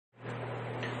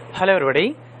Hello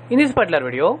everybody, in this particular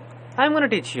video I am going to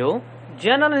teach you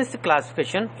general analytic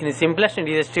classification in the simplest and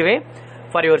easiest way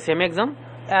for your SEM exam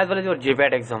as well as your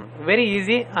GPAT exam. Very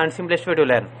easy and simplest way to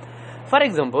learn. For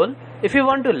example, if you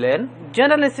want to learn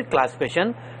general analytic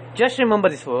classification, just remember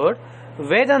this word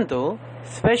Vedantu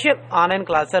special online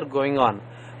classes are going on.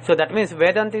 So that means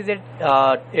Vedanta is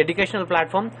a educational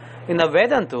platform. In the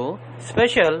Vedantu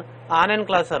special online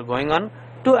classes are going on.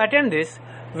 To attend this,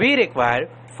 we require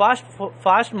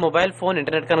fast mobile phone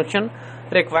internet connection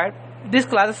required. This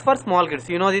class is for small kids.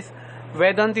 You know this.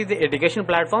 Vedanta is the education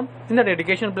platform. In that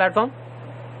education platform,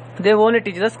 they only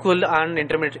teach the school and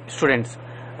intermediate students,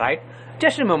 right?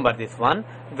 Just remember this one.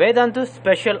 Vedanta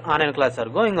special online classes are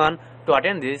going on. To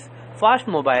attend this, fast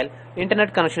mobile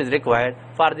internet connection is required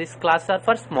for this class are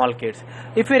for small kids.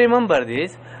 If you remember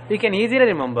this, you can easily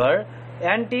remember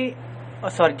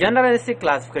general analytic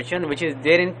classification, which is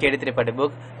there in KD3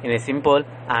 book in a simple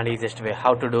and easiest way.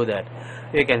 How to do that?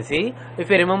 You can see, if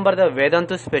you remember the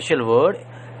Vedantu special word,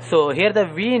 so here the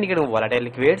V indicating volatile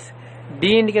liquids,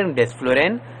 D indicating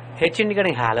desflurane, H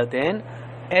indicating halothane,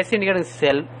 S indicating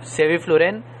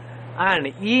sevoflurane, and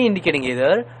E indicating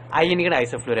either I indicating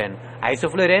isoflurane.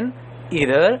 Isoflurane,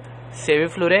 either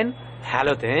sevoflurane,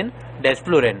 halothane,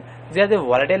 desflurane. These are the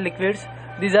volatile liquids.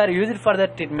 These are used for the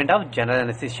treatment of general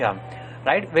anesthesia.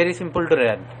 Right, very simple to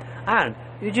learn. And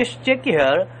you just check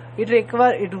here, it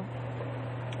require it,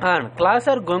 and class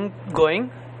are going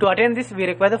to attend this. We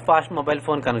require the fast mobile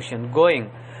phone connection going.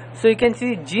 So you can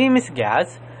see G means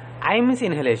gas, I means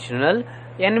inhalational,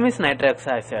 N means nitrous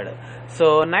oxide.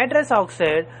 So nitrous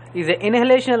oxide is an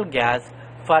inhalational gas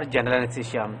for general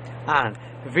anesthesia, and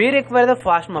we require the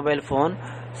fast mobile phone.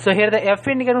 So here the F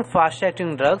indicating fast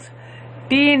acting drugs,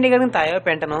 T indicating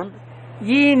thiopentanone,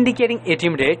 E indicating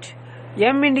etimidate,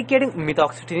 M indicating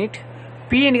methoxytinate,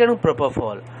 P indicating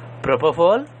propofol.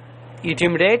 Propofol,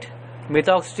 etimidate,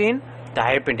 methoxytine,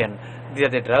 thiopentanone. These are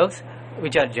the drugs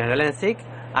which are general anesthetic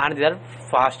and they are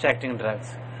fast acting drugs.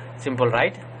 Simple,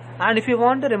 right? And if you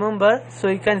want to remember, so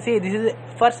you can see this is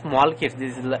for small kids.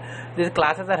 These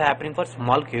classes are happening for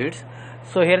small kids.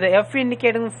 So here the F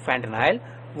indicating fentanyl,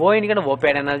 O indicating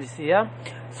opioid analgesia.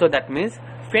 So that means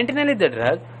fentanyl is the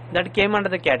drug that came under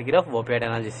the category of opioid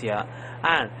analgesia.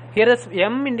 And here is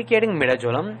M indicating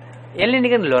midazolam, L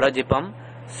indicating lorazepam.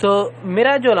 So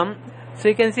midazolam, so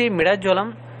you can see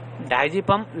midazolam,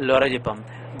 diazepam, lorazepam.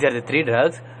 They are the three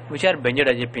drugs which are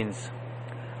benzodiazepines.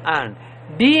 And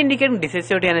D indicating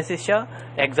dissociative anesthesia.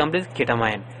 Example is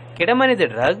ketamine. Ketamine is a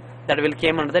drug that will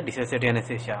came under the dissociative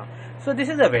anesthesia. So this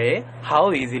is the way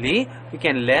how easily you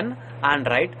can learn and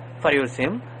write for your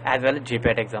SIM as well as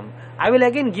GPAT exam. I will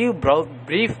again give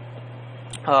brief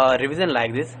revision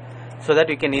like this so that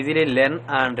you can easily learn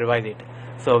and revise it.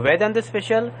 So Vedantu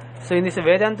special. So in this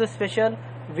Vedantu special,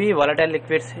 V volatile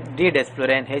liquids, D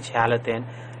desflurane, H halothane,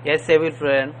 S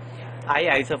sevoflurane, I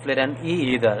isoflurane,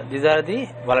 E ether. These are the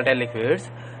volatile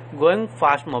liquids going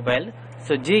fast mobile.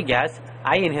 So G gas,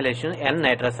 I inhalation, N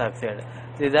nitrous oxide.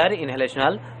 These are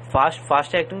inhalational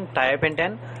fast acting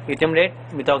thiopentanone, etimidate,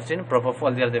 methoxytine,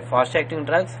 propofol. They are the fast acting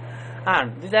drugs,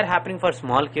 and these are happening for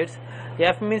small kids.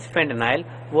 F means fentanyl,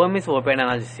 O means opioid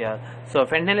analgesia. So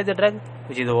fentanyl is the drug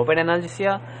which is opioid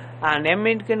analgesia, and M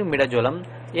indicating midazolam,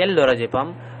 L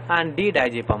lorazepam, and D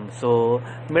diazepam. So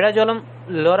midazolam,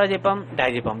 lorazepam,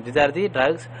 diazepam. These are the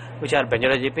drugs which are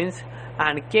benzodiazepines,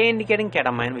 and K indicating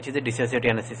ketamine, which is the dissociative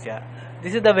anesthesia.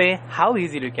 This is the way how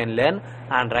easily you can learn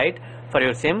and write for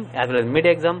your SIM as well as mid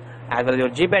exam as well as your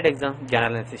GPAT exam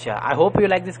general anesthesia. I hope you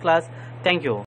like this class. Thank you.